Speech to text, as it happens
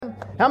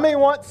How many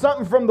want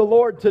something from the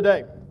Lord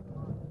today?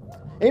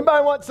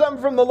 Anybody want something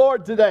from the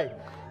Lord today?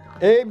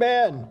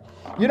 Amen.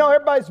 You know,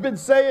 everybody's been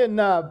saying,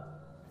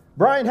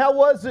 Brian, how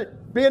was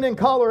it being in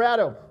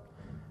Colorado?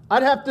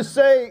 I'd have to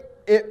say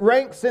it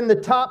ranks in the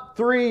top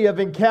 3 of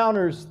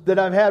encounters that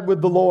I've had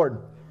with the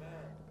Lord.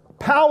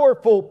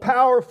 Powerful,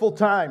 powerful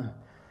time.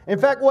 In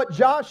fact, what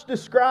Josh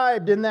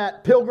described in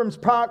that Pilgrim's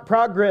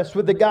Progress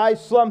with the guy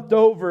slumped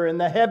over and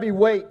the heavy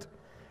weight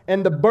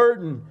and the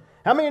burden.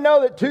 How many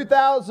know that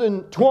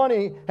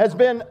 2020 has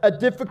been a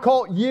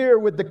difficult year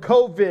with the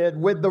COVID,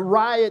 with the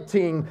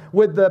rioting,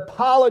 with the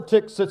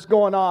politics that's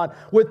going on,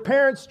 with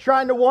parents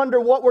trying to wonder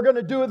what we're going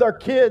to do with our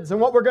kids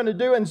and what we're going to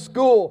do in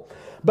school.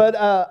 But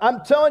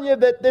I'm telling you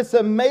that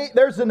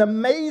there's an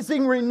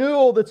amazing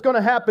renewal that's going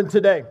to happen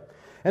today.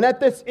 And at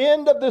this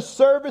end of this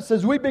service,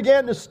 as we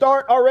began to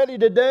start already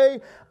today,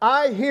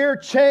 I hear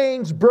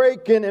chains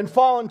breaking and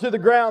falling to the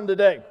ground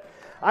today.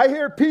 I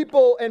hear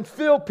people and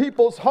feel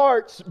people's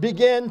hearts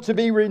begin to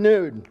be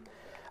renewed.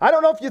 I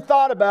don't know if you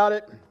thought about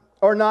it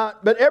or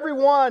not, but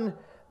everyone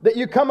that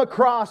you come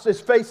across is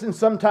facing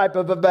some type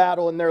of a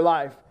battle in their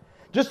life.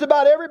 Just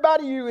about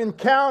everybody you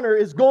encounter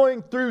is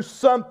going through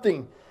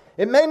something.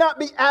 It may not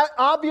be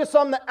obvious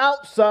on the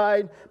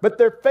outside, but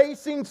they're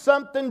facing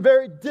something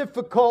very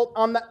difficult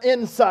on the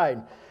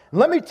inside.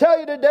 Let me tell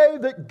you today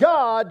that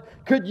God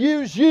could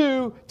use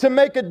you to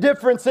make a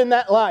difference in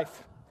that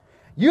life.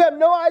 You have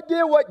no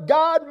idea what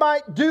God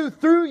might do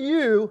through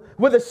you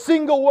with a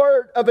single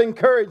word of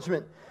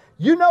encouragement.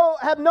 You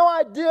have no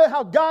idea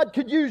how God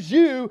could use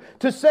you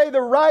to say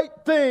the right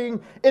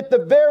thing at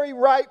the very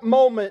right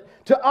moment,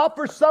 to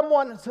offer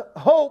someone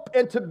hope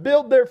and to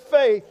build their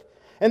faith.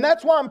 And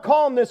that's why I'm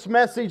calling this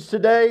message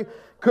today,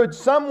 Could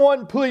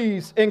Someone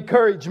Please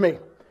Encourage Me?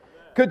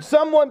 Could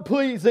someone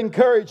please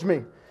encourage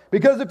me?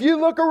 Because if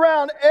you look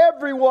around,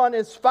 everyone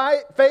is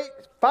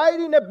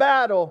fighting a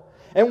battle,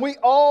 and we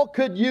all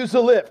could use a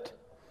lift.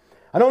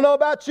 I don't know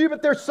about you,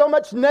 but there's so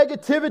much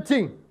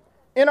negativity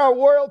in our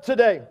world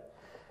today.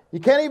 I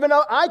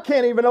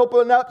can't even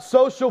open up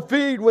social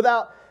feed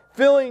without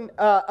feeling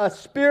a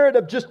spirit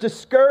of just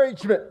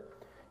discouragement.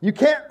 You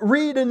can't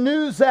read a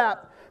news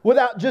app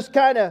without just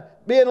kind of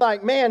being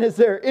like, man, is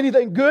there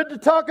anything good to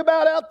talk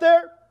about out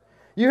there?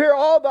 You hear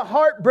all the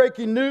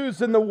heartbreaking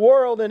news in the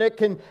world, and it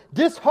can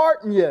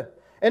dishearten you,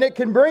 and it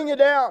can bring you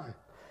down.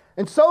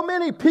 And so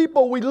many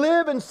people, we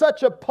live in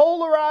such a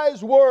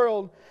polarized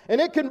world, and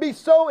it can be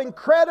so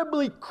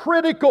incredibly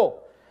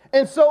critical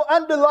and so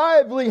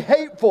undeniably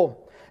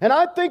hateful. And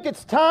I think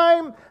it's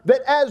time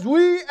that as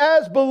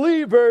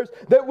believers,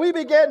 that we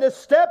begin to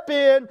step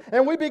in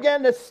and we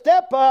begin to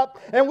step up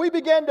and we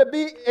begin to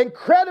be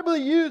incredibly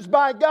used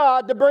by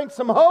God to bring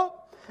some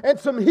hope and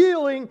some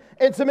healing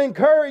and some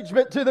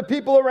encouragement to the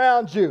people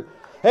around you.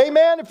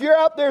 Amen. If you're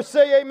out there,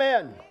 say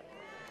amen.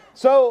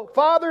 So,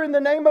 Father, in the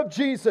name of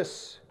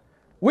Jesus,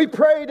 we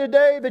pray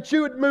today that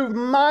you would move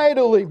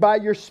mightily by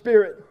your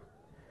Spirit.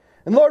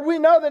 And Lord, we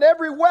know that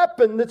every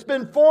weapon that's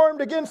been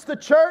formed against the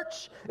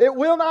church, it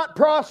will not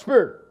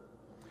prosper.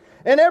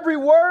 And every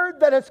word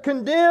that is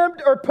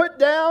condemned or put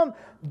down,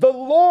 the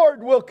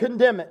Lord will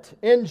condemn it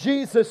in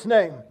Jesus'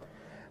 name.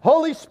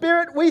 Holy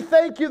Spirit, we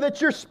thank you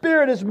that your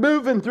Spirit is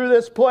moving through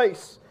this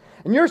place.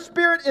 And your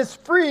Spirit is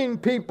freeing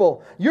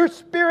people. Your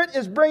Spirit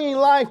is bringing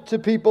life to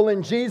people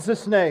in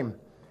Jesus' name.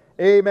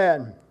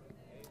 Amen.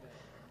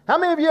 How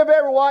many of you have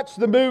ever watched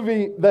the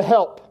movie The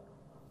Help?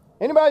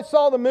 Anybody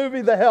saw the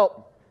movie The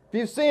Help? If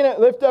you've seen it,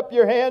 lift up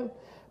your hand.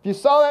 If you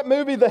saw that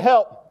movie, The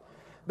Help.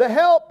 The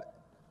Help,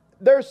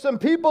 there's some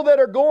people that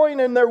are going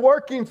and they're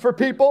working for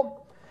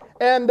people.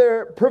 And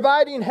they're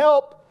providing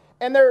help.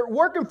 And they're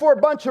working for a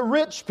bunch of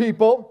rich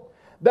people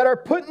that are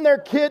putting their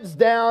kids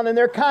down. And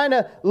they're kind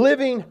of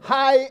living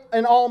high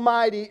and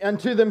almighty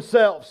unto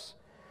themselves.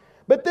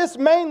 But this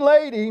main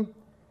lady,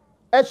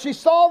 as she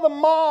saw the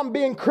mom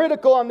being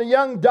critical on the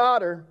young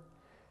daughter,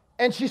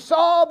 and she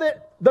saw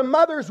that the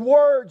mother's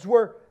words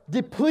were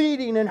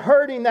depleting and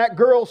hurting that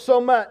girl so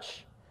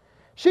much,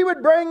 she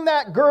would bring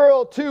that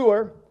girl to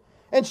her,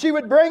 and she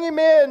would bring him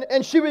in,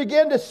 and she would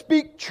begin to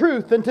speak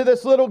truth into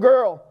this little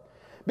girl.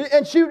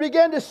 And she would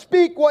begin to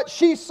speak what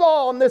she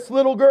saw in this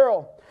little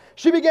girl.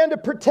 She began to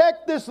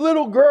protect this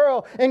little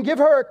girl and give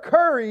her a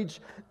courage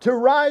to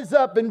rise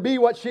up and be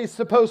what she's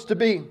supposed to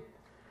be.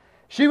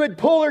 She would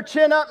pull her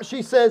chin up and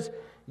she says,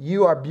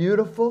 "You are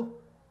beautiful.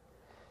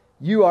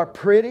 You are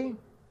pretty.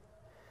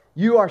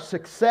 You are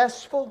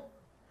successful.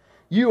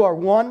 You are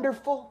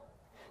wonderful.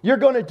 You're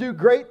going to do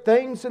great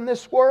things in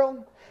this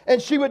world." And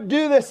she would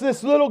do this.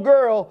 This little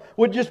girl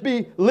would just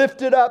be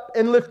lifted up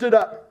and lifted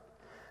up.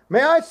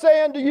 May I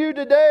say unto you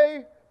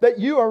today that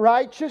you are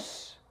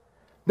righteous,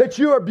 that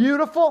you are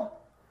beautiful,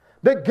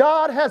 that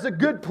God has a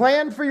good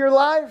plan for your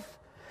life,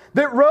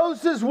 that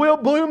roses will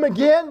bloom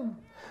again,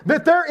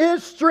 that there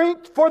is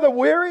strength for the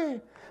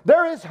weary,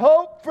 there is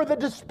hope for the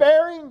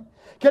despairing.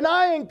 Can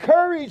I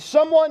encourage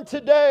someone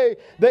today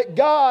that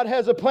God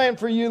has a plan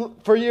for you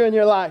in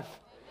your life?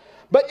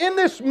 But in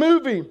this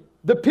movie,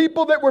 the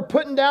people that were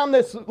putting down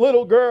this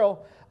little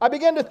girl, I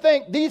began to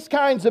think these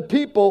kinds of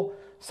people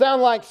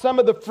sound like some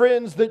of the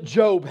friends that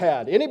Job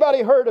had.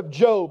 Anybody heard of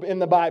Job in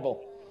the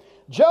Bible?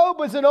 Job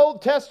was an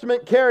Old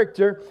Testament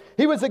character.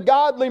 He was a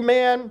godly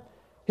man.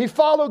 He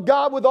followed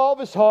God with all of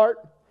his heart.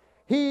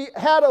 He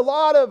had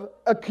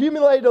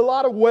accumulated a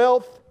lot of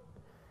wealth.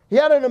 He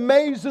had an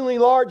amazingly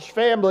large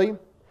family.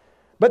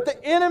 But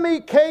the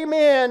enemy came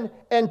in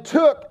and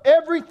took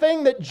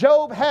everything that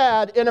Job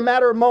had in a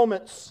matter of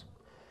moments.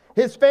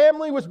 His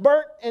family was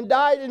burnt and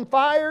died in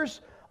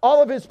fires.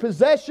 All of his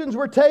possessions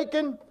were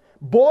taken.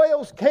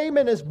 Boils came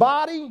in his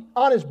body.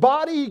 On his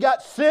body, he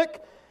got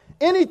sick.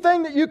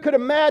 Anything that you could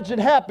imagine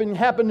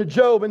happened to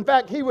Job. In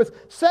fact, he was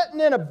sitting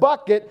in a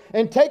bucket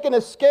and taking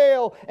a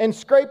scale and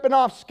scraping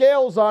off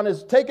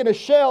taking a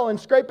shell and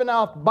scraping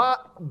off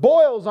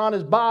boils on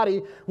his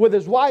body with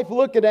his wife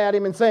looking at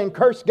him and saying,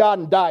 "Curse God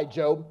and die,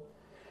 Job."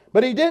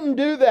 But he didn't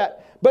do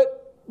that.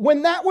 But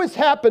when that was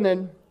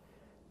happening,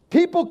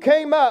 people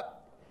came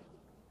up.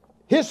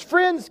 His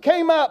friends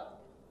came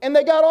up and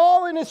they got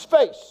all in his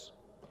face.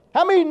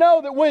 How many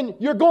know that when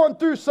you're going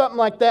through something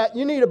like that,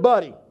 you need a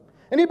buddy?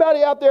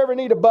 Anybody out there ever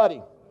need a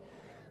buddy?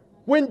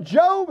 When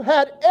Job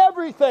had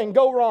everything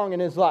go wrong in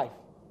his life,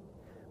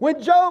 when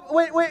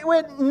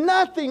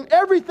nothing,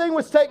 everything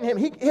was taken him,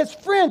 his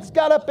friends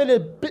got up in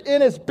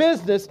his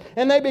business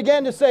and they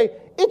began to say,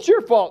 "It's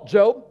your fault,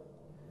 Job.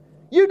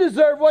 You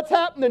deserve what's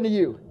happening to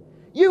you.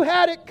 You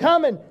had it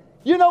coming.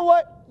 You know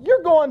what?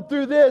 You're going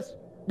through this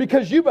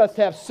because you must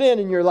have sin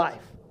in your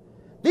life."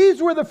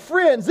 These were the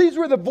friends. These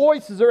were the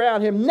voices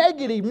around him.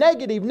 Negative,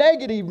 negative,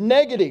 negative,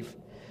 negative.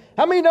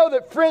 How many know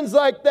that friends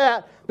like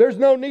that, there's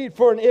no need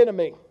for an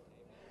enemy?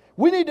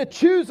 We need to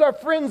choose our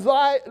friends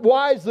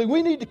wisely.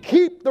 We need to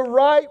keep the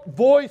right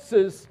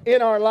voices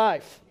in our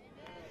life.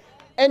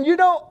 And you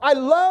know, I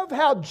love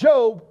how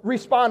Job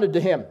responded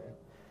to him.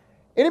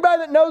 Anybody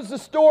that knows the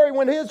story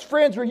when his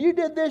friends were, "You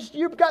did this,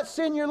 you've got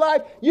sin in your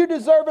life, you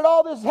deserve it,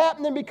 all this is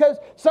happening because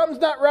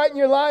something's not right in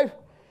your life."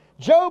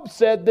 Job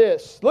said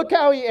this. Look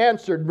how he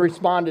answered and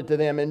responded to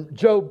them in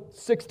Job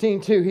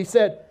 16:2. He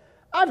said,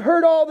 "I've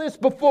heard all this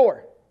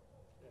before."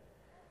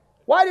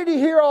 Why did he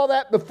hear all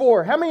that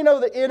before? How many know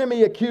the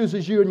enemy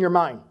accuses you in your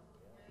mind?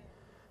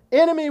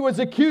 Enemy was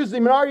accusing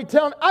him and already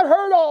telling him, "I've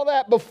heard all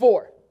that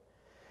before."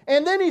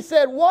 And then he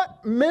said,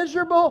 "What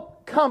miserable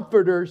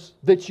comforters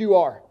that you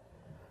are.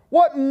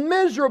 What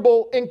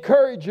miserable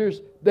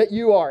encouragers that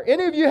you are."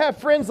 Any of you have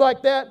friends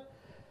like that?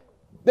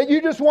 That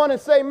you just want to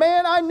say,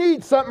 "Man, I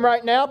need something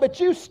right now," but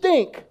you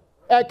stink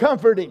at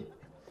comforting.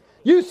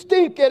 You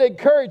stink at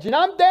encouraging.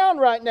 "I'm down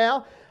right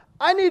now.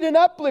 I need an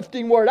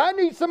uplifting word. I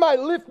need somebody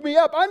to lift me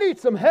up. I need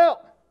some help."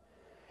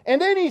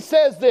 And then he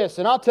says this,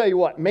 and I'll tell you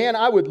what, man,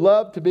 I would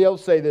love to be able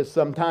to say this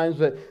sometimes,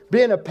 but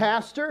being a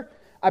pastor,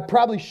 I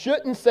probably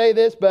shouldn't say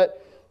this,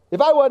 but if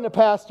I wasn't a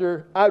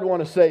pastor, I'd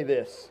want to say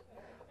this.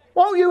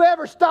 Won't you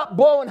ever stop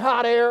blowing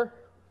hot air?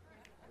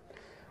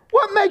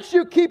 What makes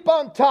you keep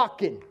on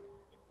talking?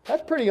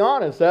 That's pretty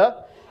honest, huh?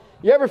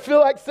 You ever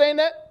feel like saying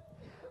that?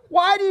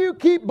 Why do you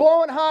keep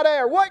blowing hot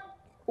air?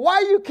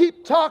 Why do you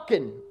keep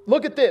talking?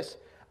 Look at this.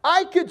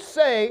 I could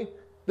say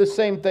the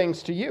same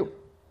things to you.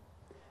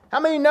 How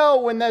many know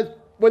when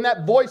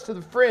that voice of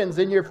the friends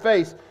in your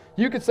face,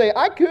 you could say,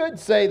 "I could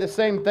say the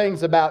same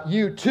things about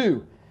you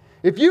too."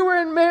 If you were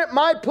in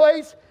my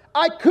place,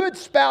 I could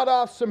spout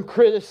off some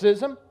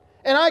criticism,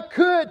 and I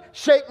could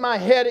shake my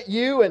head at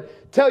you and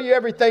tell you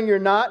everything you're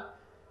not.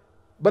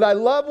 But I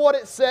love what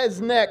it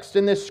says next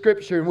in this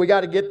scripture, and we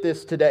got to get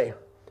this today.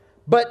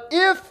 But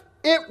if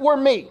it were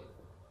me,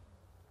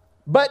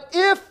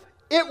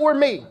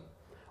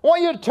 I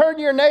want you to turn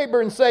to your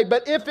neighbor and say,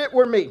 "But if it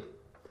were me."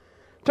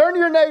 Turn to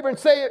your neighbor and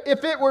say,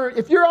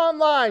 if you're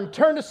online,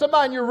 turn to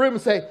somebody in your room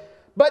and say,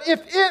 "But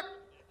if it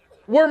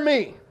were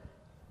me,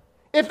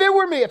 if it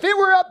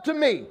were up to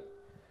me,"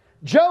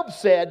 Job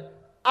said,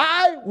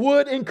 "I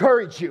would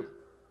encourage you."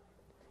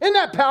 Isn't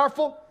that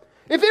powerful?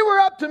 If it were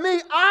up to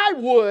me, I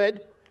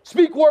would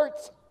speak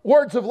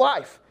words of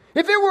life.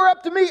 If it were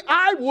up to me,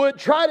 I would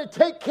try to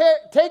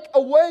take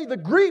away the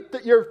grief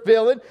that you're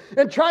feeling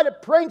and try to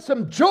bring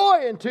some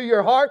joy into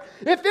your heart.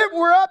 If it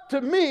were up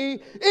to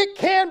me, it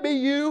can be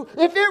you.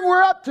 If it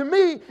were up to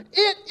me,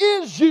 it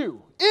is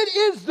you. It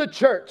is the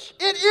church.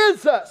 It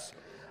is us.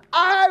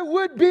 I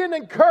would be an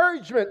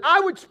encouragement. I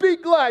would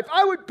speak life.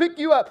 I would pick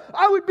you up.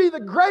 I would be the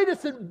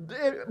greatest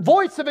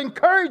voice of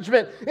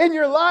encouragement in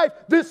your life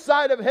this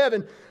side of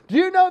heaven. Do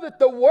you know that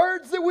the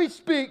words that we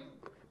speak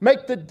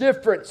make the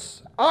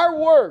difference? Our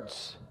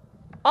words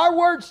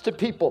to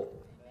people,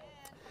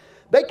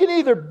 they can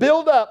either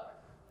build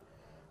up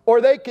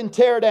or they can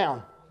tear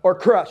down or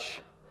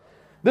crush.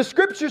 The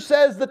scripture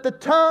says that the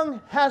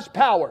tongue has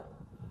power.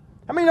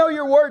 How many know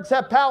your words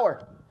have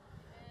power?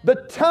 The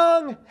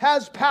tongue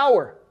has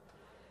power.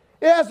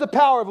 It has the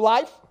power of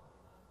life.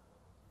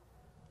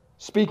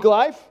 Speak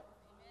life.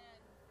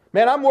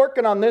 Man, I'm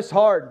working on this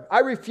hard. I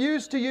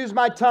refuse to use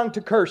my tongue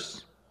to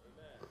curse.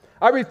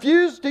 I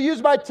refuse to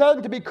use my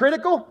tongue to be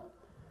critical,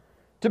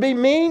 to be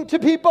mean to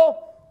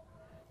people,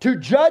 to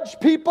judge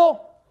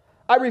people.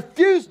 I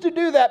refuse to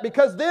do that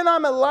because then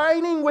I'm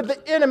aligning with the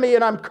enemy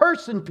and I'm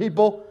cursing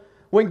people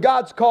when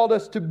God's called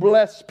us to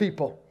bless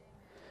people.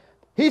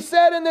 He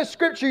said in this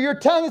scripture, your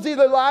tongue is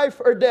either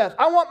life or death.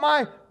 I want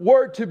my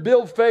word to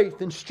build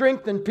faith and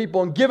strengthen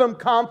people and give them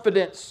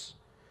confidence.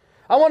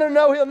 I want to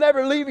know He'll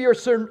never leave you or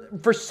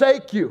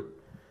forsake you.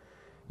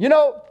 You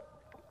know,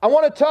 I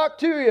want to talk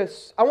to you.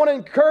 I want to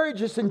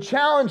encourage us and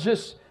challenge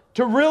us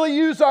to really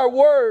use our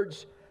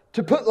words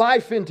to put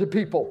life into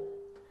people.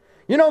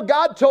 You know,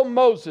 God told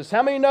Moses.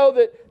 How many know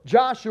that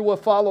Joshua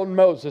followed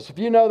Moses? If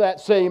you know that,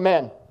 say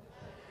amen.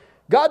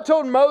 God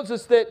told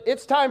Moses that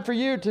it's time for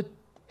you to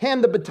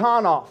hand the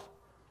baton off.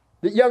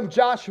 That young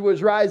Joshua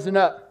is rising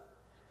up.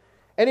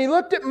 And He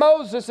looked at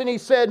Moses and He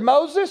said,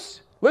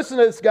 Moses, listen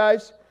to this,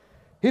 guys.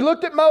 He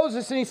looked at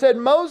Moses and He said,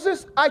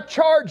 Moses, I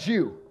charge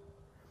you.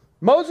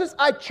 Moses,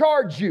 I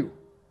charge you.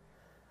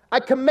 I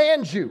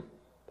command you.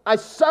 I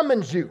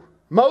summons you.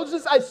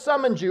 Moses, I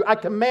summons you. I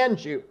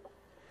command you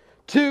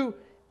to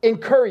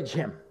encourage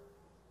him.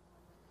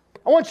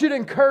 I want you to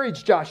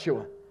encourage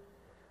Joshua.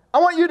 I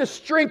want you to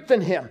strengthen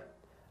him.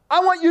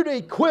 I want you to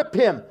equip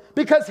him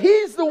because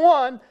he's the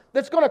one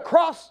that's going to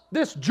cross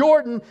this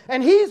Jordan,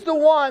 and he's the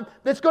one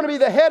that's going to be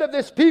the head of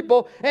this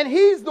people, and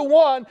he's the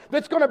one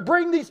that's going to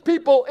bring these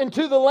people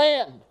into the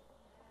land.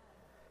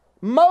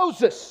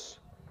 Moses,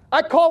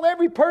 I call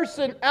every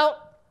person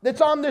out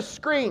that's on this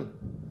screen,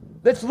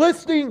 that's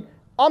listening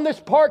on this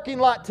parking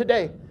lot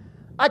today.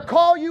 I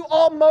call you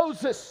all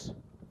Moses.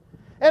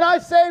 And I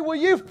say, will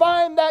you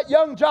find that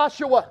young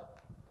Joshua?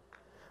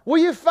 Will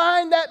you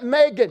find that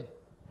Megan?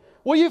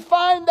 Will you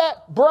find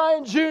that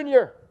Brian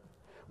Jr.?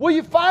 Will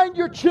you find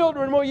your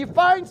children? Will you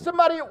find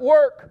somebody at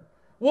work?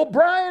 Will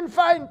Brian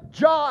find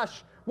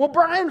Josh? Will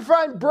Brian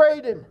find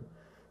Braden?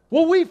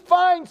 Will we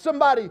find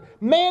somebody?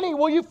 Manny,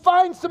 will you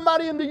find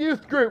somebody in the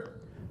youth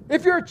group?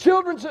 If you're a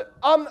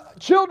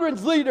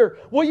children's leader,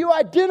 will you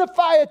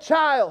identify a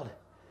child?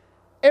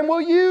 And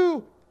will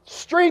you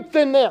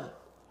strengthen them?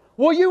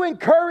 Will you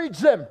encourage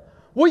them?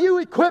 Will you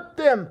equip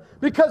them?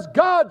 Because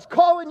God's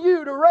calling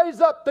you to raise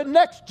up the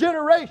next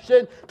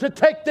generation to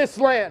take this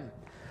land.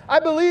 I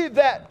believe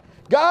that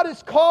God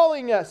is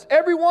calling us.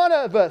 Every one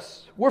of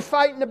us, we're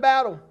fighting a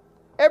battle.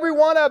 Every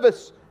one of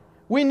us,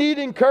 we need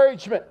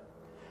encouragement.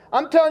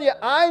 I'm telling you,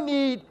 I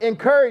need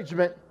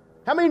encouragement.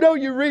 How many know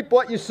you reap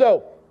what you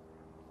sow?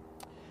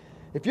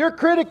 If you're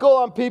critical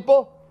on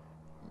people,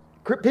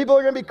 people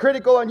are going to be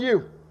critical on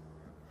you.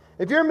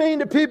 If you're mean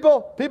to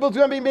people, people's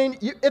going to be mean.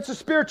 It's a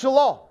spiritual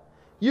law.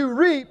 You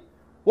reap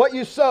what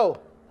you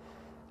sow.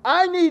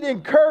 I need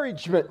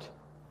encouragement,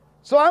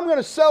 so I'm going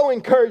to sow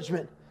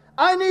encouragement.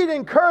 I need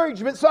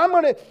encouragement, so I'm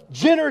going to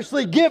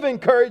generously give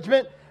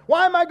encouragement.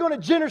 Why am I going to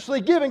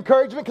generously give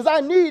encouragement? Because I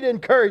need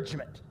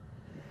encouragement.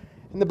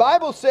 And the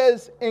Bible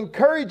says,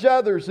 encourage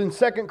others in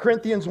 2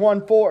 Corinthians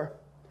 1:4.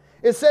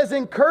 It says,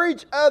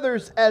 encourage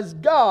others as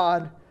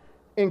God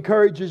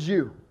encourages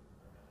you.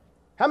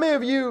 How many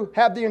of you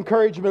have the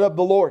encouragement of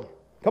the Lord?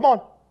 Come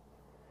on.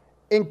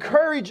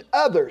 Encourage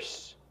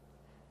others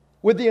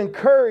with the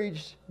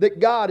encourage that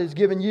God has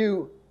given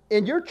you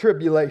in your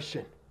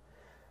tribulation.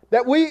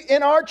 That we,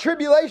 in our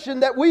tribulation,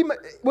 that we,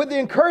 with the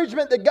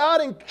encouragement that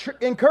God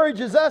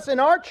encourages us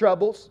in our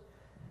troubles,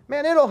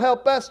 man, it'll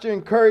help us to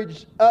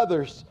encourage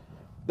others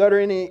that are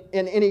in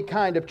any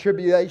kind of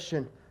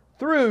tribulation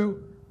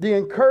through the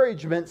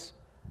encouragements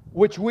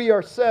which we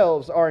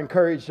ourselves are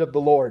encouraged of the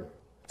Lord.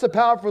 It's a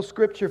powerful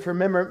scripture for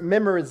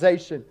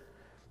memorization.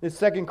 It's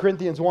 2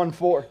 Corinthians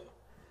 1:4.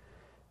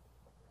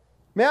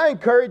 May I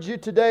encourage you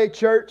today,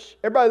 church?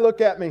 Everybody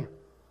look at me.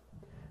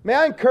 May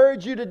I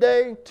encourage you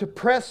today to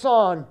press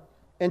on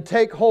and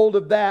take hold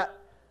of that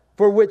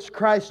for which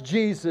Christ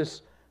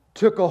Jesus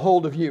took a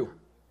hold of you.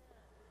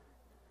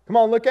 Come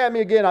on, look at me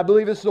again. I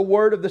believe this is a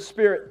word of the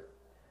Spirit.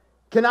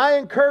 Can I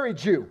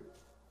encourage you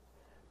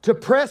to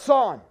press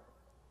on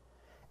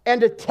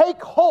and to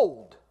take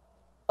hold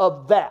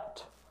of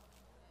that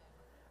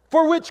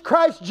for which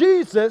Christ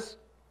Jesus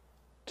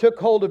took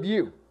hold of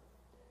you?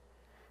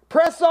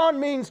 Press on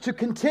means to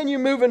continue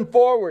moving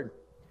forward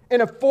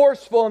in a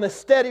forceful and a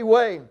steady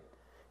way.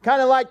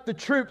 Kind of like the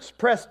troops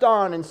pressed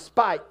on in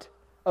spite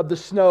of the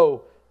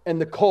snow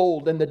and the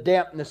cold and the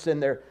dampness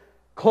and their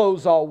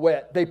clothes all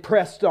wet. They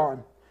pressed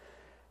on.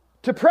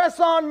 To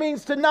press on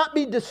means to not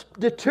be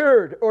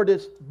deterred or to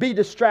be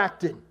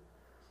distracted.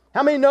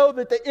 How many know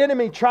that the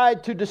enemy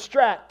tried to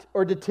distract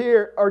or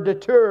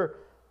deter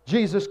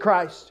Jesus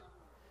Christ?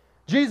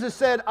 Jesus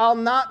said, I'll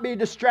not be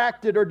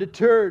distracted or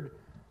deterred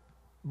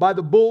by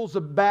the bulls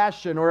of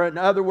Bashan, or in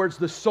other words,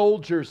 the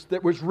soldiers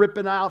that was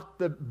ripping out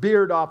the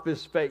beard off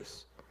his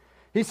face.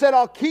 He said,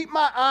 I'll keep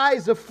my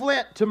eyes of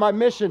flint to my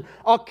mission.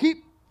 I'll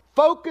keep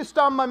focused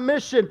on my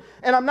mission,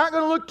 and I'm not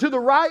going to look to the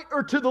right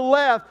or to the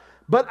left,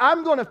 but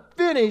I'm going to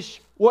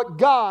finish what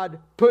God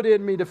put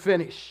in me to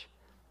finish.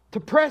 To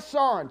press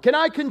on. Can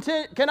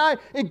I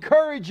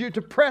encourage you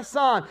to press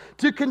on,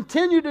 to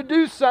continue to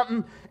do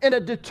something in a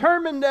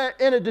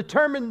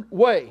determined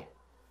way?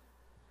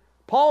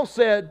 Paul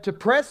said to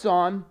press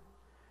on,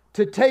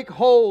 to take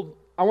hold,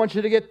 I want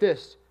you to get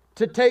this,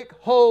 to take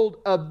hold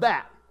of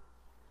that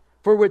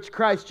for which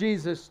Christ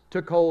Jesus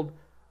took hold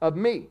of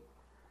me.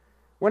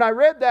 When I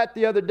read that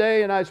the other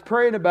day and I was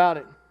praying about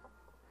it,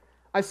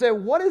 I said,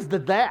 what is the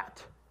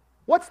that?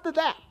 What's the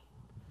that?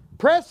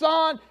 Press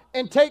on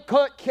and take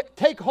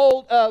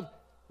hold of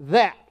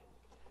that.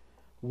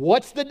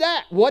 What's the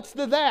that? What's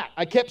the that?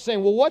 I kept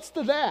saying, well, what's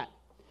the that?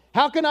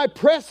 How can I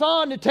press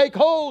on to take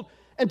hold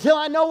until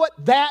I know what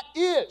that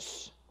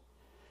is?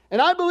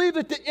 And I believe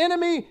that the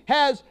enemy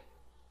has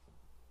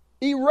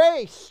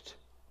erased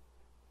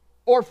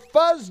or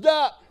fuzzed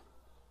up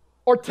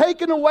or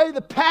taken away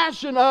the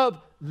passion of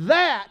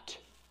that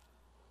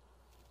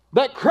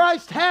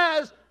Christ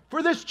has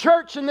for this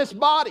church and this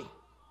body.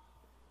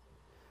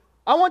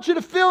 I want you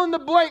to fill in the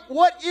blank.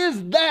 What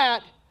is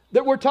that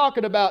we're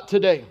talking about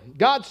today?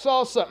 God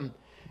saw something.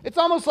 It's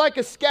almost like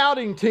a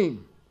scouting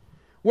team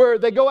where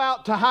they go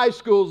out to high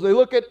schools. They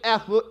look at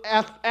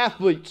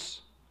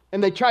athletes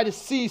and they try to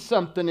see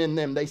something in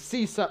them. They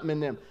see something in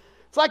them.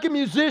 It's like a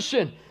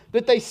musician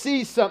that they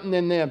see something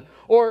in them.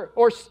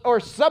 Or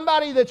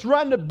somebody that's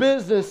run a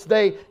business,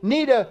 they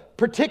need a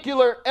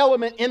particular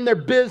element in their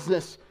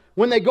business.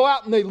 When they go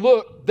out and they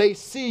look, they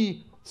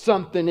see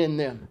something in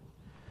them.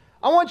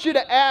 I want you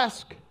to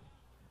ask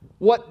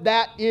what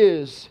that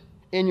is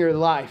in your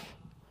life.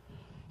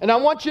 And I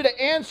want you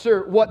to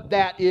answer what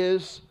that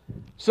is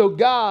so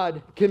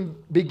God can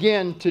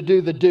begin to do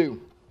the do.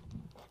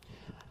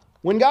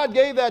 When God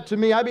gave that to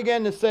me, I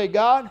began to say,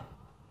 God,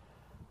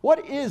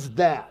 what is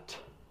that?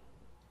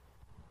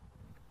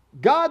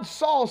 God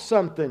saw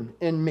something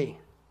in me.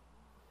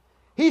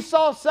 He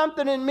saw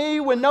something in me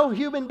when no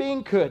human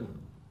being could.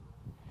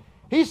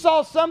 He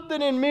saw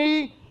something in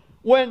me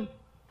when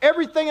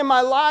everything in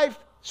my life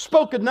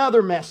spoke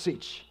another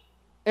message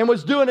and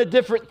was doing a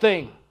different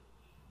thing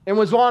and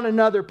was on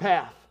another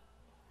path.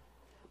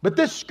 But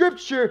this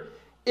scripture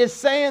is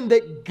saying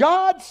that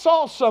God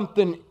saw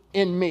something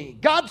in me.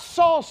 God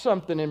saw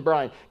something in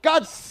Brian.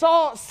 God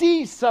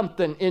sees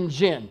something in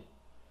Jen.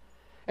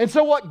 And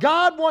so what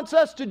God wants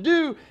us to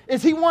do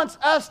is He wants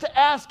us to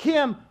ask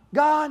Him,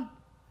 God,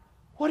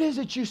 what is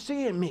it you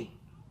see in me?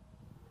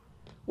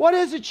 What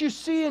is it you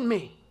see in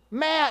me?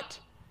 Matt,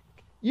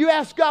 you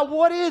ask God,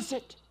 what is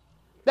it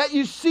that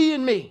you see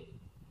in me?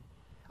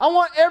 I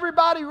want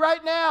everybody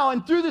right now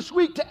and through this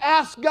week to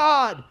ask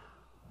God,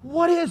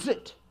 what is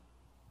it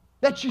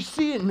that you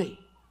see in me?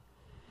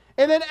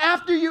 And then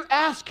after you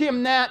ask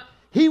Him that,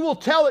 He will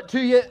tell it to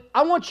you.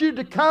 I want you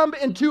to come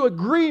into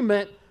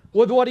agreement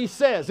with what He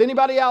says.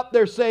 Anybody out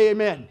there say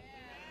amen?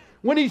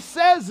 When He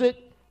says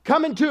it,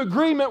 come into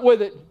agreement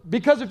with it.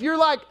 Because if you're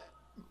like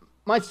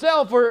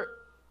myself, or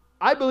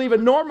I believe a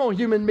normal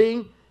human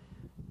being,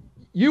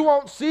 you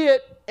won't see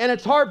it and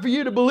it's hard for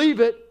you to believe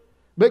it.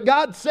 But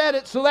God said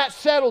it, so that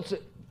settles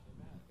it.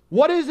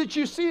 What is it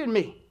you see in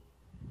me?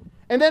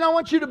 And then I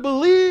want you to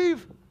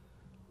believe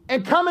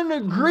and come in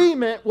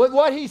agreement with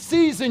what He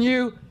sees in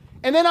you.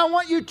 And then I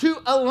want you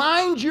to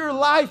align your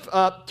life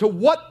up to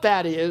what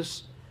that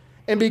is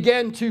and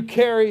begin to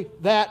carry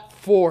that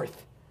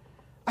forth.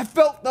 I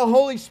felt the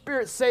Holy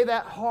Spirit say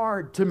that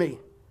hard to me.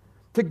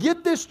 To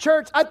get this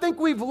church, I think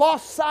we've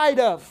lost sight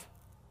of.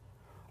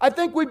 I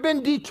think we've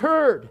been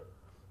deterred.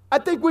 I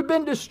think we've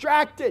been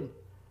distracted.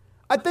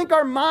 I think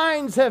our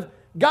minds have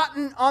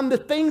gotten on the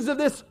things of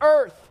this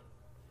earth.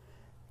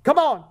 Come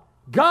on.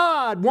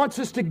 God wants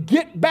us to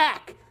get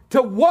back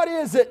to what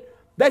is it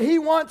that He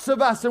wants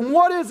of us, and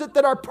what is it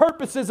that our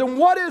purpose is, and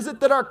what is it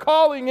that our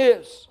calling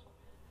is.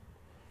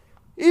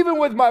 Even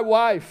with my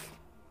wife,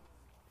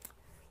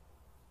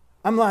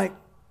 I'm like,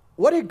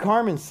 what did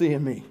Carmen see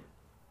in me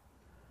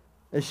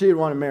that she'd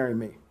want to marry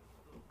me?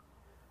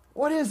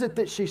 What is it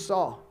that she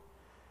saw?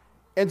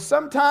 And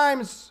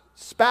sometimes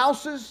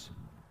spouses,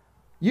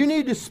 you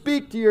need to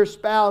speak to your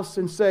spouse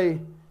and say,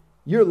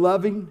 you're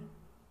loving,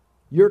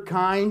 you're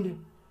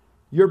kind,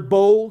 you're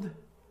bold,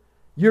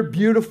 you're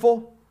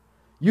beautiful,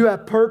 you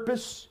have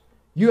purpose,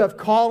 you have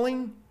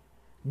calling,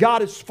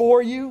 God is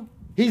for you,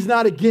 He's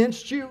not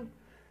against you.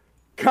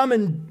 Come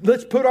and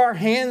let's put our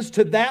hands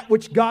to that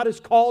which God has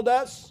called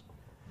us.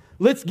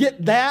 Let's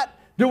get that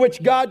to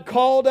which God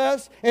called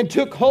us and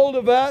took hold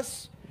of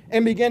us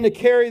and begin to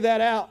carry that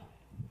out.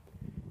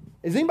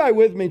 Is anybody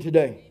with me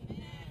today?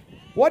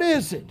 What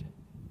is it?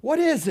 What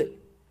is it?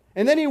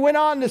 And then he went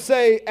on to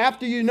say,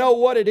 after you know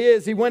what it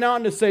is, he went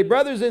on to say,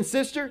 brothers and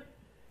sisters,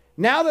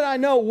 now that I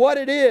know what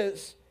it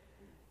is,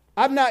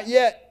 I've not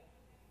yet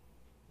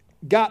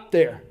got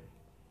there.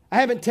 I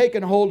haven't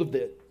taken hold of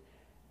it.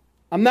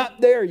 I'm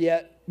not there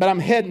yet, but I'm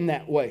heading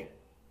that way.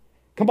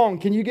 Come on,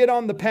 can you get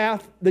on the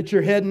path that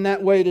you're heading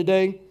that way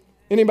today?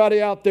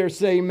 Anybody out there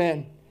say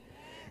amen?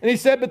 And he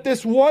said, but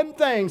this one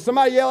thing,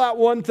 somebody yell out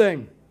one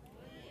thing.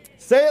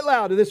 Say it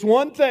louder. This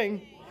one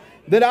thing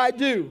that I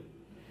do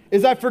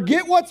is I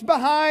forget what's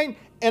behind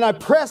and I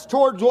press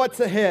towards what's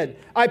ahead.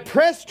 I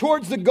press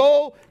towards the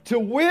goal to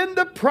win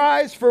the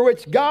prize for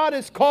which God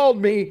has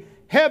called me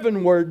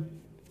heavenward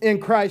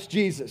in Christ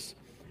Jesus.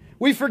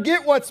 We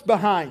forget what's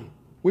behind.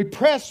 We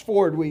press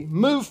forward. We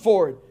move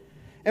forward.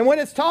 And when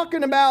it's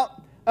talking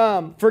about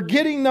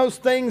forgetting those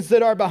things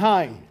that are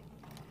behind,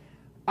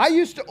 I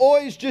used to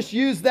always just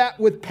use that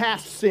with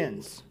past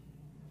sins.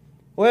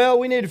 Well,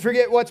 we need to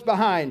forget what's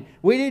behind.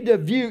 We need to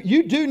view,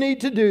 you do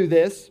need to do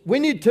this. We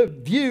need to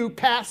view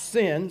past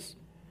sins.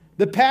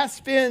 The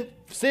past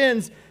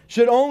sins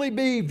should only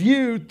be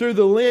viewed through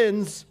the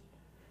lens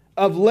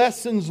of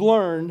lessons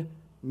learned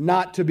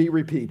not to be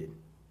repeated.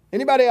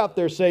 Anybody out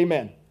there say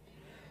amen?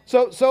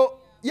 So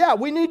yeah,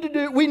 we need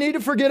to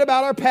forget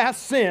about our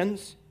past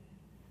sins,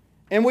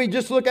 and we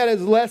just look at it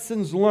as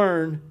lessons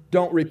learned,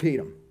 don't repeat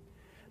them.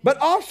 But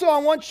also I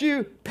want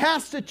you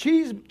past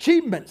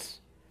achievements,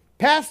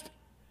 past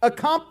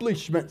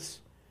accomplishments.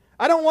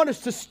 I don't want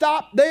us to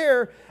stop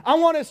there. I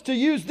want us to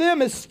use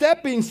them as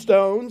stepping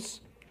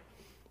stones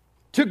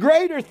to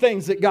greater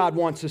things that God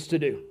wants us to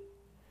do.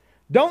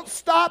 Don't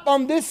stop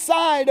on this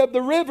side of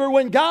the river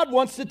when God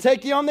wants to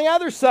take you on the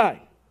other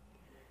side.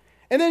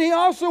 And then He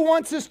also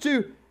wants us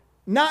to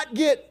not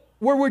get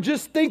where we're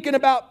just thinking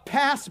about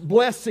past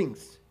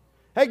blessings.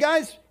 Hey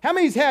guys, how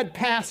many's had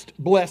past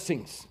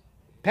blessings?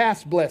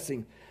 Past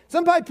blessing.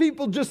 Sometimes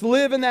people just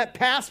live in that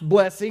past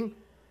blessing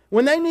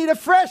when they need a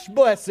fresh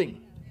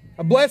blessing,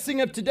 a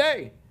blessing of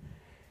today.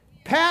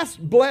 Past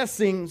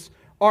blessings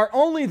are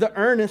only the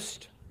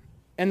earnest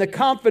and the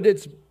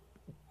confidence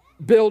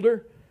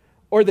builder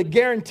or the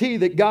guarantee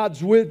that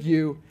God's with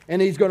you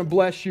and He's going to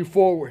bless you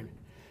forward.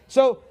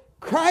 So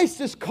Christ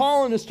is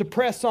calling us to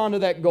press on to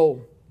that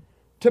goal,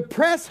 to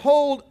press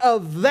hold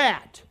of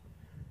that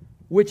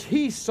which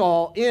He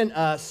saw in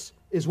us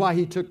is why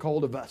He took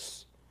hold of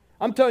us.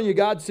 I'm telling you,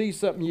 God sees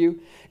something in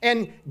you.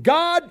 And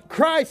God,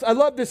 Christ, I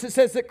love this. It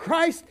says that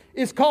Christ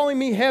is calling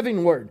me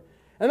heavenward.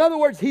 In other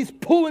words, He's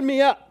pulling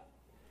me up.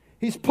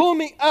 He's pulling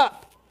me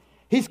up.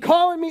 He's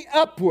calling me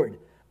upward.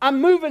 I'm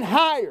moving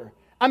higher.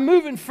 I'm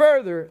moving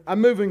further.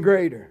 I'm moving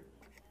greater.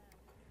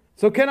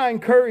 So can I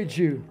encourage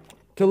you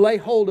to lay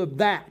hold of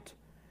that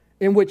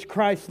in which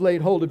Christ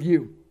laid hold of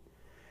you?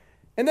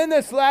 And then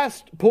this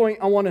last point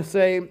I want to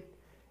say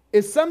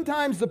is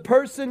sometimes the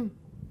person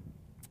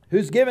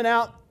who's given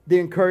out the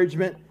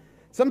encouragement,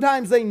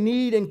 sometimes they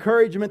need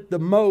encouragement the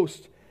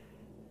most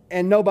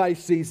and nobody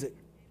sees it.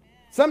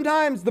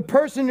 Sometimes the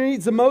person who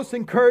needs the most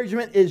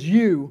encouragement is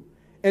you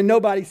and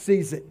nobody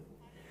sees it.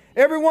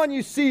 Everyone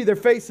you see, they're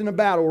facing a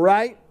battle,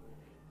 right?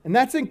 And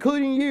that's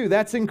including you.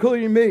 That's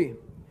including me.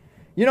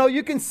 You know,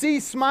 you can see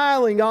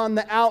smiling on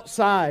the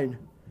outside,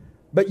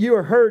 but you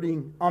are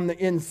hurting on the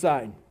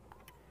inside.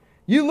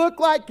 You look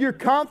like you're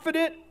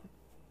confident.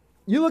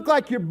 You look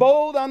like you're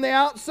bold on the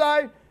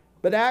outside,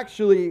 but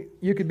actually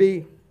you could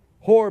be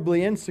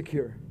horribly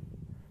insecure.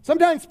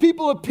 Sometimes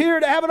people appear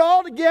to have it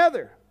all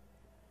together,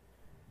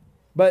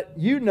 but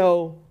you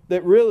know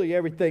that really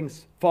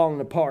everything's falling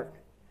apart.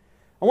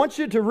 I want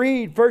you to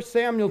read 1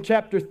 Samuel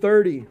chapter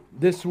 30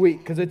 this week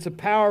because it's a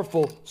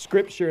powerful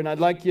scripture and I'd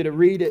like you to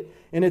read it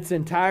in its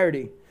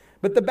entirety.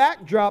 But the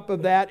backdrop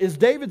of that is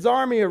David's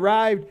army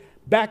arrived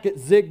back at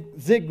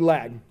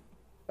Ziklag,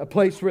 a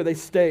place where they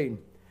stayed.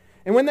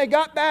 And when they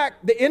got back,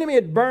 the enemy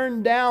had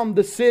burned down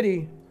the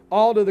city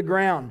all to the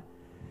ground.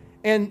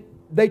 And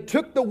they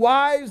took the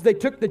wives, they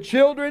took the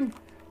children.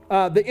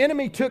 The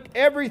enemy took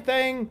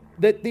everything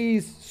that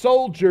these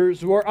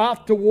soldiers were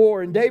off to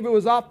war. And David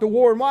was off to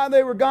war. And while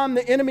they were gone,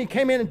 the enemy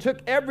came in and took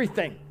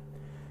everything.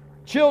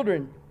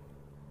 Children,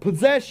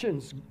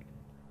 possessions,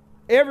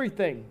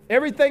 everything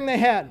they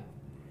had.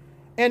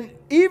 And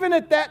even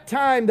at that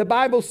time, the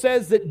Bible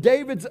says that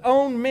David's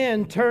own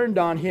men turned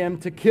on him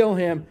to kill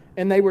him.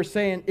 And they were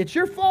saying, it's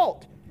your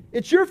fault.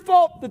 It's your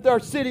fault that our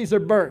cities are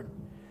burned.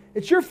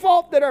 It's your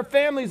fault that our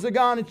families are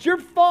gone. It's your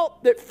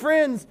fault that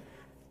friends,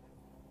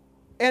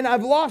 and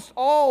I've lost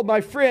all my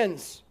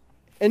friends.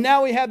 And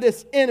now we have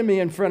this enemy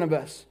in front of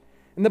us.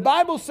 And the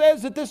Bible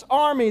says that this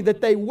army,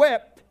 that they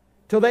wept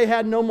till they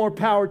had no more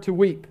power to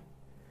weep.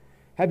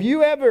 Have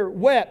you ever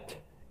wept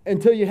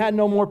until you had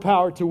no more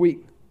power to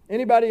weep?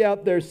 Anybody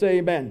out there say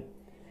amen?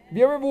 Have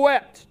you ever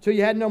wept till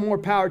you had no more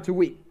power to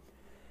weep?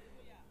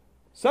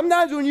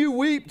 Sometimes when you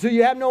weep till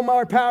you have no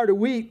more power to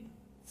weep,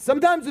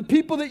 sometimes the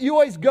people that you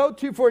always go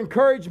to for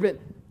encouragement,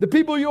 the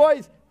people you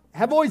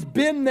have always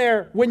been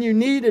there when you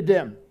needed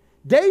them.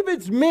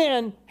 David's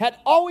men had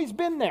always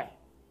been there.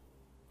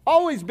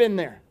 Always been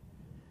there.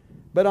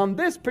 But on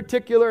this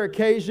particular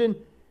occasion,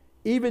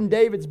 even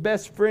David's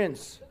best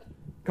friends,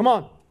 come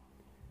on,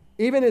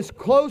 even his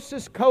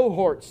closest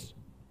cohorts,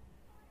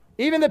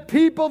 even the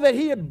people that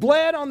he had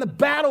bled on the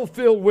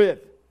battlefield with,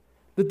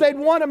 that they'd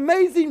won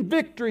amazing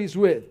victories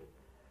with,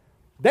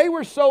 they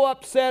were so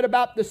upset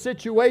about the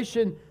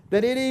situation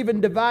that it even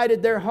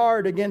divided their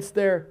heart against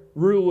their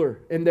ruler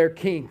and their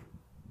king.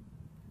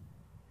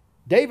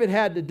 David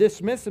had to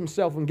dismiss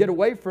himself and get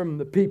away from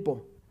the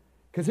people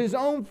because his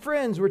own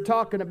friends were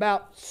talking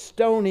about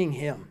stoning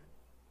him.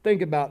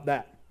 Think about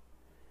that.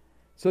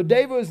 So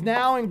David was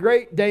now in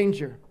great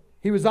danger.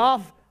 He was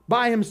off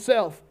by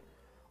himself.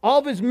 All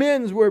of his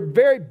men were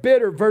very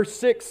bitter, verse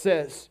 6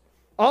 says.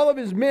 All of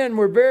his men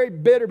were very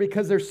bitter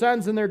because their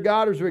sons and their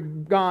daughters were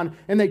gone,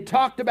 and they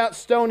talked about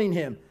stoning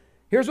him.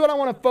 Here's what I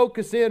want to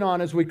focus in on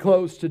as we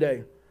close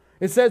today.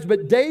 It says,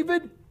 but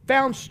David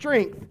found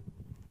strength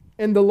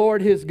in the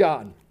Lord his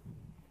God.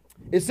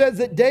 It says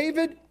that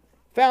David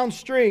found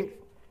strength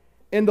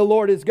in the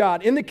Lord his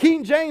God. In the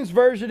King James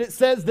Version, it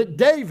says that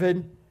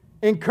David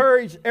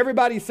encouraged,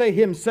 everybody say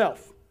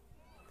himself.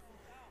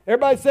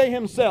 Everybody say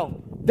himself.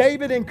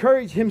 David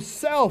encouraged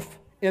himself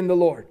in the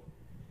Lord.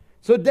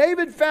 So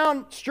David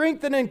found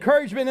strength and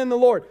encouragement in the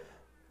Lord.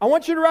 I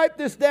want you to write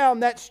this down.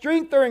 That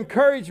strength or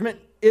encouragement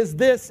is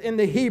this in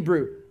the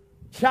Hebrew.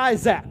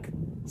 Chizak.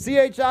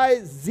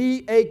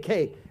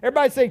 C-H-I-Z-A-K.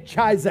 Everybody say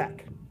Chizak.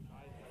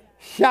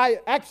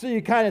 Actually,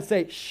 you kind of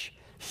say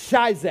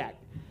Shizak.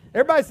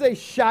 Everybody say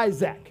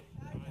Shizak.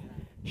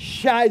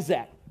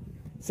 Shizak.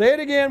 Say it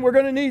again. We're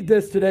going to need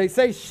this today.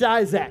 Say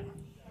Shizak.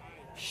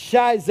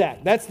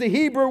 Shizak. That's the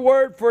Hebrew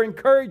word for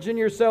encouraging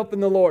yourself in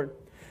the Lord.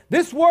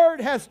 This word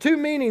has two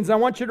meanings. I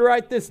want you to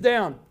write this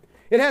down.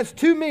 It has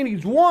two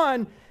meanings.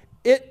 One,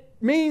 it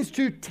means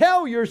to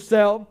tell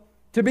yourself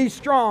to be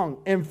strong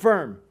and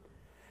firm.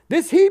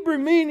 This Hebrew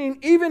meaning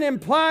even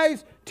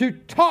implies to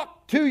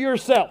talk to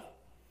yourself.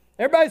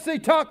 Everybody say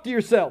talk to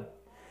yourself.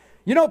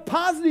 You know,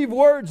 positive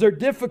words are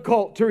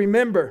difficult to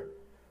remember,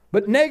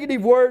 but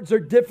negative words are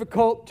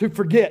difficult to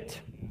forget.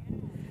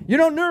 You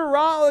know,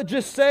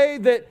 neurologists say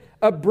that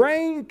a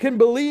brain can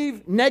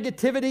believe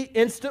negativity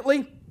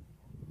instantly.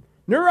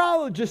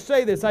 Neurologists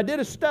say this. I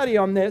did a study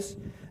on this,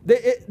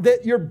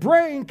 that your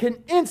brain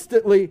can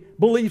instantly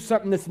believe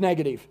something that's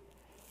negative.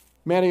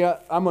 Manny,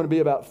 I'm going to be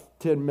about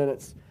 10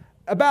 minutes.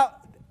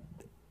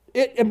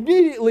 It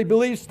immediately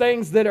believes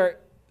things that are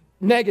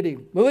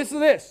negative. But listen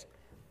to this.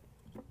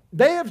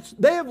 They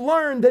have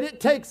learned that it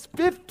takes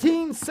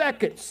 15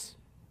 seconds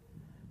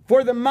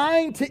for the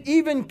mind to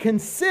even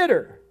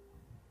consider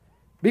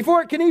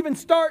before it can even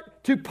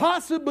start to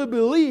possibly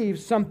believe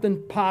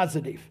something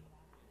positive.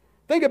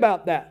 Think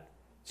about that.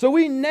 So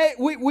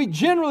we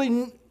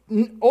generally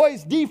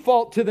always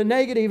default to the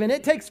negative, and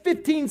it takes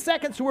 15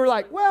 seconds so we're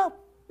like, well,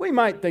 we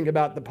might think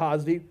about the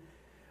positive.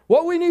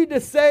 What we need to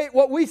say,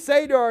 what we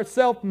say to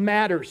ourselves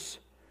matters.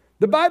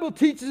 The Bible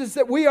teaches us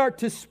that we are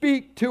to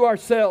speak to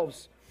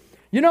ourselves.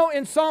 You know,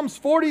 in Psalms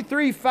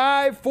 43,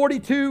 5,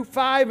 42,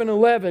 5, and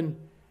 11,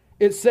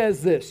 it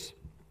says this.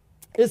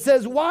 It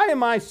says, why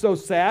am I so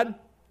sad?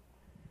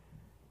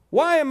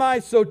 Why am I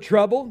so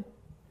troubled?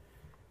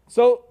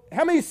 So,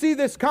 how many see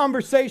this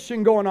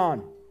conversation going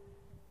on?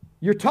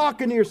 You're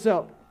talking to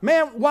yourself.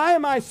 Man, why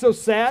am I so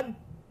sad?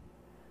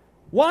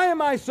 Why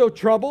am I so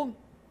troubled?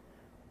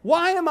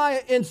 Why am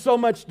I in so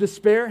much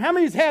despair? How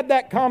many's had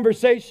that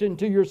conversation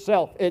to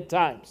yourself at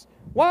times?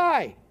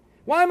 Why?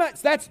 Why am I?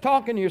 That's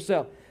talking to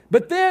yourself.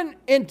 But then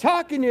in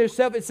talking to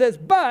yourself, it says,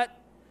 but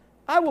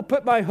I will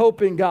put my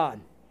hope in God.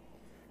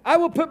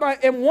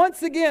 And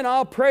once again,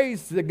 I'll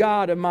praise the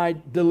God of my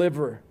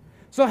deliverer.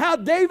 So how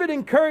David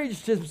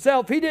encouraged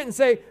himself, he didn't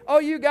say, oh,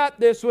 you got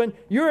this one,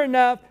 you're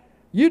enough,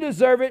 you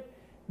deserve it.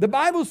 The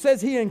Bible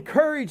says he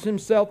encouraged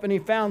himself and he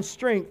found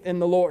strength in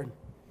the Lord.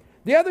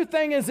 The other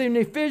thing is in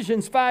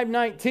Ephesians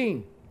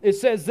 5:19, it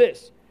says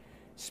this,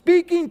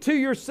 speaking to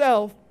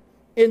yourself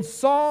in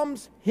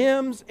psalms,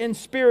 hymns, and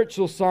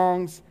spiritual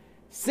songs,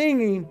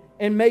 singing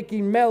and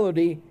making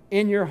melody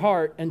in your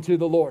heart unto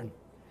the Lord.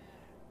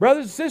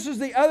 Brothers and sisters,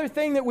 the other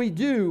thing that we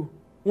do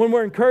when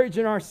we're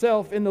encouraging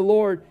ourselves in the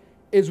Lord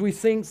is we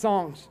sing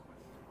songs.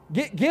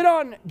 Get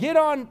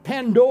on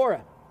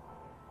Pandora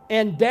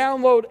and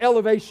download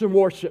Elevation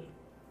Worship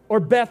or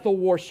Bethel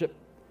Worship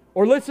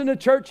or listen to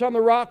Church on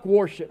the Rock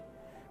Worship.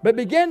 But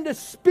begin to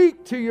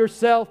speak to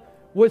yourself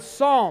with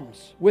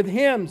psalms, with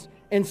hymns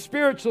and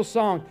spiritual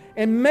songs,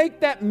 and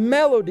make that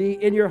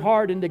melody in your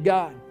heart into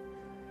God.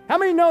 How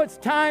many know it's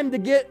time to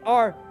get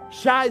our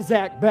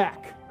Shizak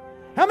back?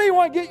 How many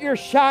want to get your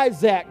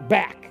Shizak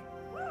back?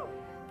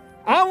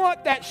 I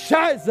want that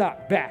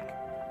Shizak back.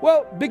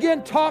 Well,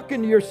 begin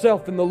talking to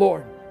yourself in the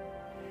Lord.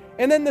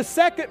 And then the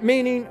second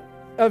meaning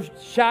of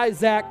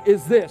Shizak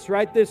is this.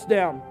 Write this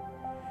down.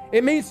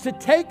 It means to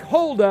take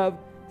hold of,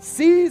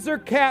 seize or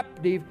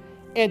captive,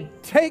 and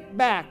take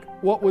back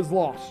what was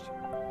lost.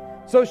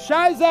 So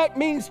Shizak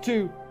means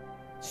to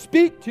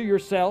speak to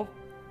yourself.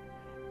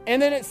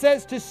 And then it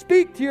says to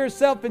speak to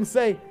yourself and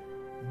say,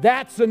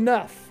 that's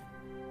enough.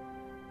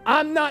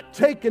 I'm not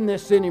taking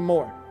this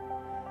anymore.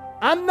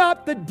 I'm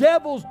not the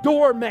devil's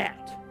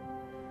doormat.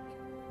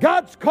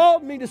 God's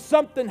called me to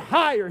something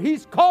higher.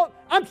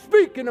 I'm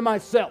speaking to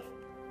myself.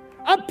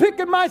 I'm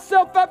picking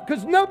myself up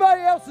because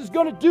nobody else is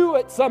going to do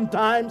it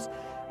sometimes.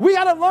 We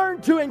got to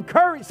learn to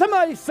encourage.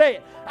 Somebody say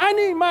it. I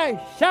need my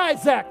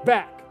Shizak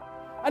back.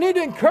 I need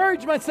to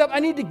encourage myself. I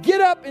need to get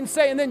up and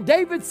say, and then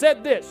David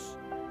said this.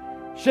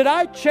 Should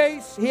I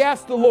chase? He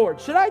asked the Lord,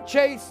 should I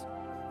chase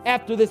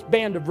after this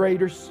band of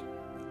raiders?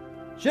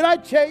 Should I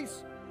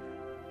chase?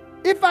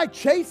 If I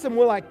chase them,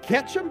 will I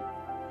catch them?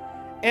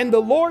 And the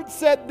Lord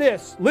said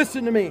this,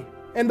 listen to me.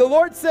 And the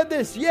Lord said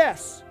this,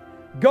 yes,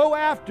 go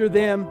after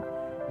them.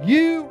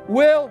 You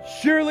will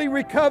surely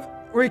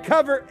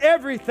recover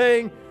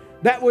everything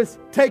that was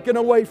taken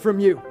away from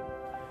you.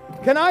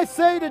 Can I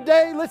say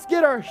today, let's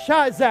get our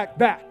Shizak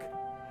back.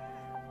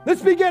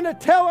 Let's begin to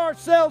tell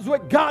ourselves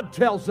what God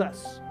tells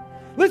us.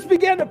 Let's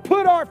begin to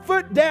put our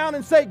foot down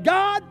and say,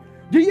 God,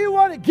 do you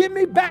want to give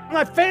me back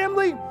my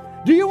family?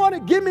 Do you want to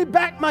give me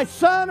back my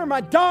son or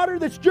my daughter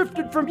that's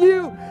drifted from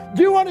you?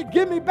 Do you want to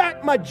give me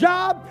back my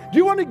job? Do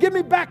you want to give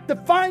me back the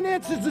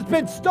finances that's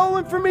been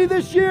stolen from me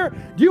this year?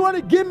 Do you want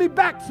to give me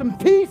back some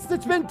peace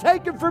that's been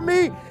taken from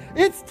me?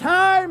 It's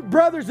time,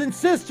 brothers and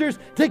sisters,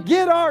 to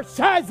get our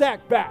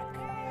Shizak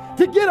back.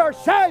 To get our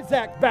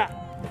Shizak back.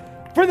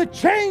 For the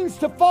chains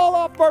to fall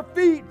off our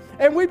feet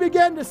and we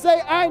begin to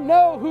say, I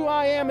know who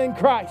I am in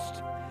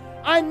Christ.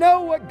 I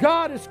know what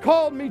God has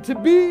called me to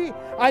be.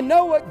 I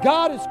know what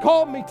God has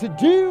called me to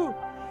do.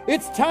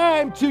 It's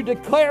time to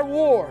declare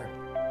war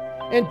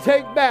and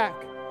take back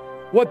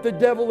what the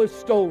devil has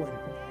stolen.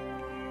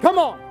 Come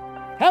on.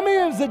 How many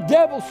has the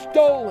devil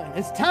stolen?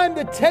 It's time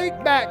to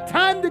take back,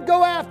 time to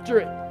go after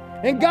it.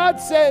 And God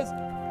says,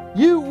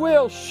 you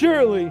will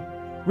surely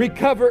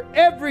recover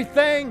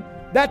everything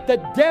that the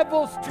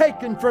devil's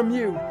taken from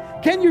you.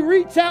 Can you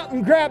reach out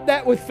and grab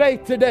that with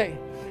faith today?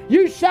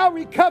 You shall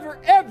recover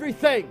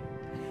everything.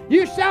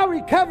 You shall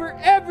recover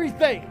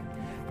everything.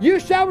 You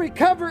shall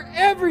recover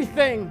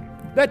everything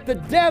that the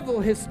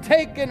devil has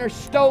taken or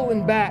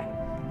stolen back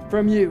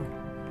from you.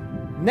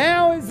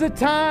 Now is the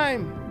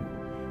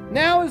time.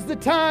 Now is the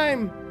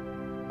time.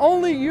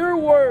 Only your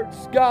words,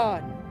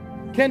 God,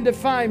 can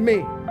define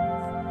me.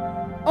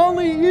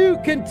 Only you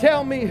can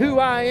tell me who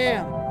I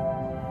am.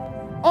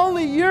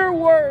 Only your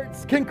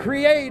words can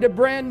create a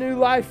brand new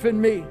life in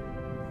me.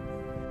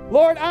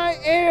 Lord, I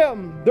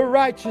am the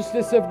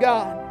righteousness of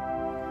God.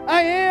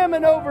 I am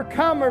an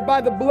overcomer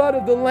by the blood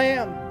of the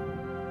Lamb.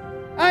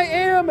 I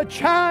am a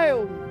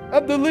child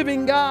of the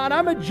living God.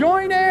 I'm a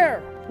joint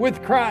heir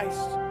with Christ.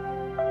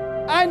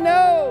 I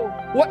know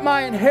what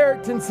my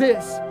inheritance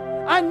is.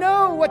 I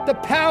know what the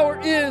power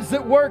is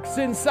that works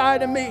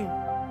inside of me.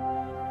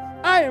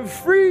 I am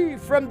free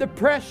from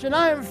depression.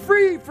 I am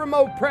free from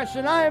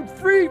oppression. I am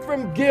free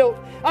from guilt.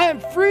 I am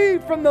free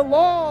from the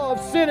law of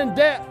sin and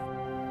death.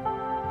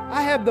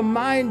 I have the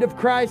mind of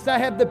Christ. I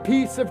have the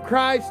peace of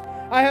Christ.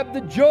 I have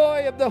the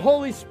joy of the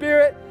Holy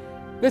Spirit.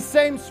 The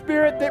same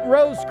Spirit that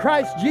rose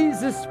Christ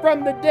Jesus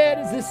from the dead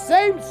is the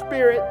same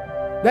Spirit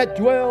that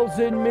dwells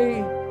in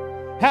me.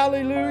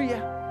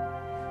 Hallelujah.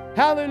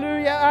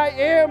 Hallelujah. I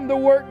am the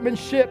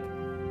workmanship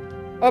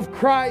of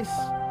Christ.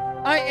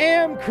 I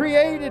am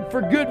created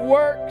for good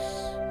works.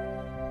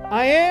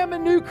 I am a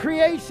new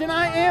creation.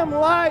 I am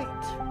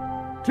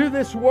light to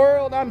this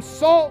world. I'm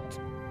salt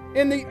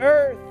in the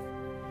earth.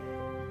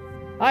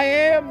 I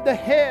am the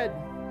head.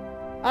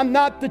 I'm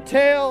not the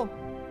tail.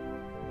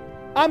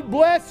 I'm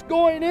blessed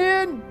going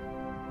in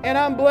and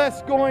I'm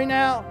blessed going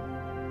out.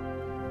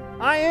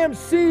 I am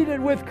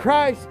seated with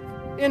Christ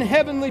in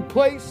heavenly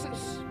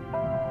places.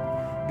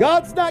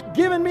 God's not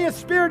given me a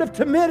spirit of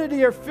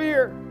timidity or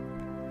fear,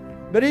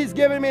 but He's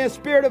given me a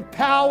spirit of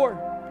power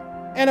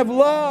and of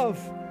love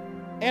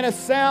and a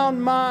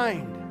sound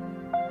mind.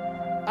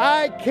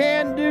 I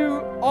can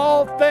do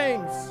all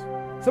things.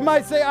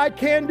 Somebody say, I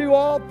can do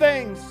all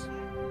things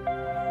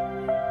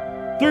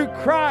through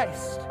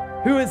Christ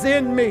who is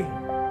in me.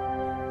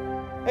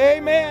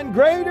 Amen.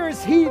 Greater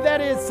is He that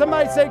is,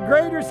 somebody say,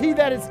 greater is He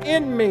that is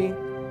in me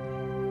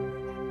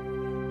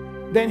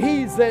than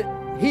he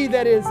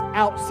that is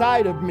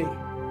outside of me.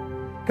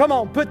 Come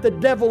on, put the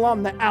devil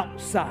on the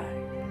outside.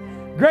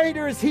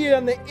 Greater is He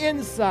on the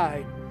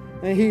inside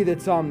than he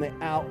that's on the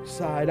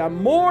outside.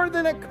 I'm more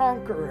than a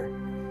conqueror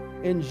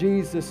in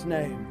Jesus'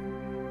 name.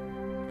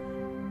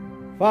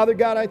 Father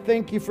God, I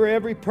thank You for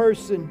every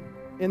person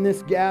in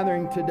this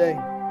gathering today.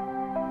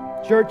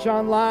 Church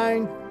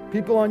online,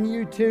 people on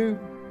YouTube,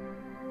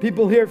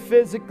 people here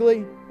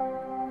physically,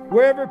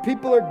 wherever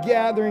people are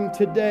gathering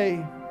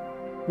today,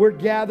 we're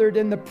gathered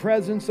in the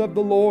presence of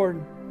the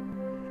Lord.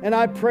 And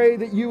I pray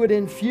that You would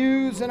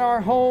infuse in our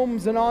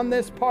homes and on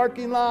this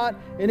parking lot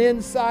and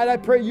inside. I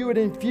pray You would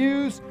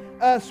infuse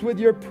us with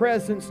Your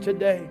presence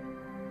today.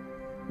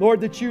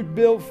 Lord, that You'd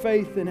build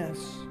faith in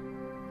us.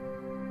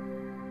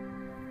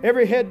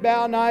 Every head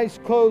bowed and eyes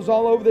closed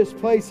all over this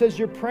place as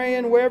you're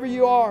praying, wherever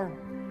you are,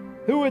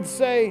 who would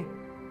say,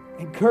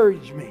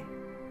 encourage me?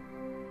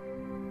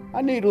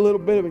 I need a little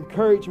bit of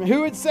encouragement.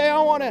 Who would say,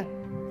 I want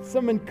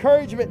some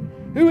encouragement?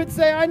 Who would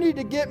say, I need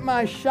to get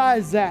my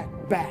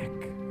Shizak back?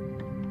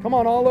 Come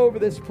on, all over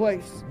this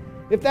place.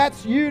 If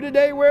that's you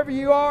today, wherever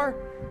you are,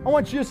 I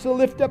want you just to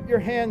lift up your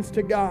hands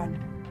to God.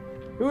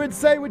 Who would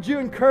say, would you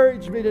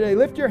encourage me today?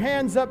 Lift your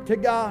hands up to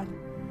God.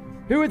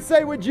 Who would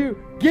say, would you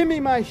give me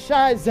my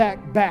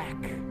Shizak back?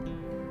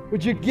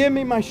 Would you give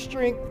me my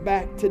strength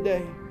back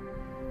today?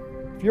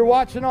 If you're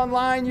watching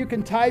online, you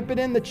can type it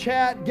in the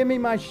chat. Give me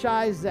my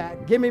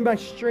Shizak. Give me my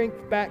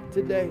strength back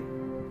today.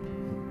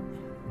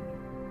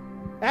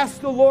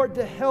 Ask the Lord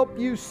to help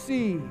you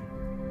see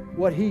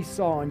what He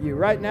saw in you.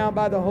 Right now,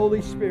 by the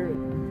Holy Spirit,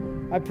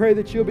 I pray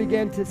that you'll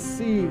begin to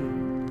see,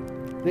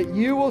 that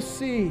you will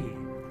see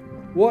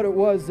what it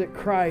was that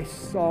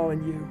Christ saw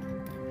in you.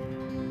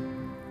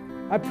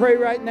 I pray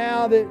right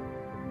now that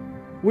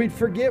we'd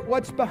forget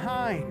what's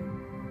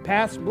behind,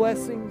 past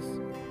blessings,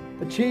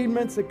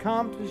 achievements,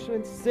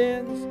 accomplishments,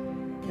 sins,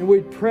 and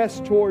we'd press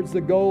towards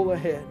the goal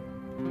ahead.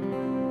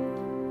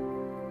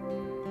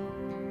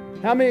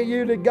 How many of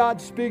you did God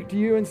speak to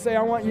you and say,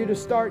 I want you to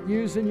start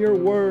using your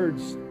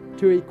words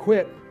to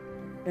equip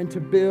and to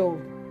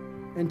build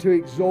and to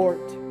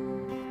exhort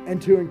and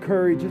to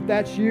encourage? If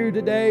that's you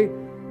today,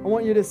 I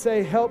want you to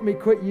say, help me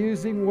quit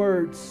using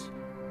words.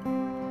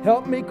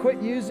 Help me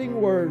quit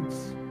using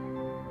words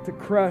to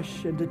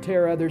crush and to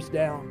tear others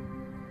down.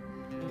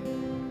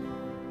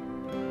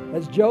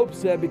 As Job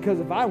said, because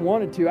if I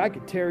wanted to, I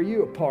could tear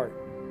you apart.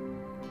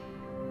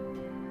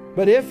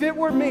 But if it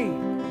were me,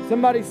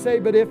 somebody say,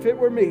 but if it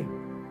were me,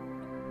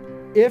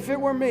 if it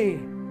were me,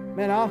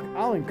 man,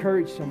 I'll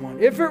encourage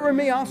someone. If it were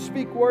me, I'll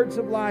speak words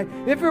of life.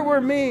 If it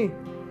were me,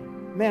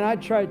 man,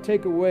 I'd try to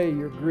take away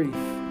your grief.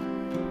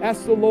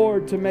 Ask the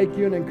Lord to make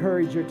you an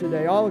encourager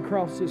today, all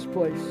across this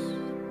place.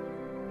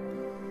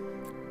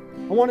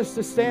 I want us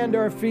to stand to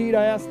our feet.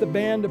 I asked the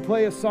band to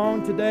play a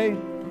song today.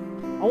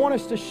 I want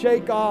us to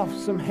shake off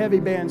some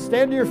heavy bands.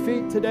 Stand to your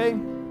feet today.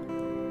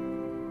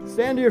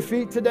 Stand to your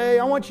feet today.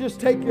 I want you to just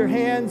take your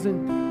hands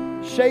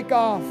and shake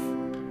off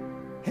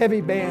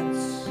heavy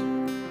bands.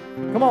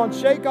 Come on,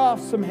 shake off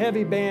some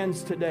heavy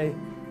bands today.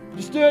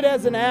 Just do it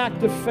as an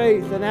act of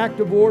faith, an act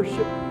of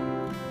worship.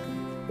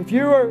 If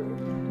you are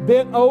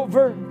bent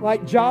over,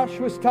 like Josh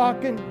was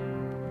talking,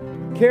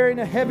 carrying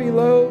a heavy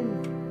load,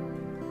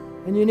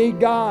 and you need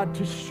God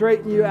to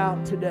straighten you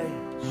out today,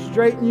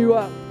 straighten you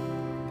up,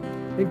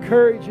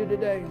 encourage you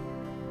today.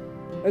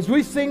 As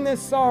we sing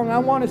this song, I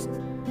want us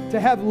to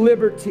have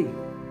liberty.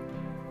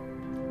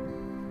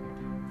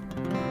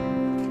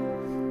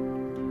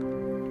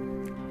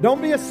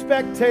 Don't be a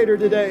spectator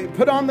today.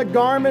 Put on the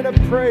garment of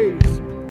praise.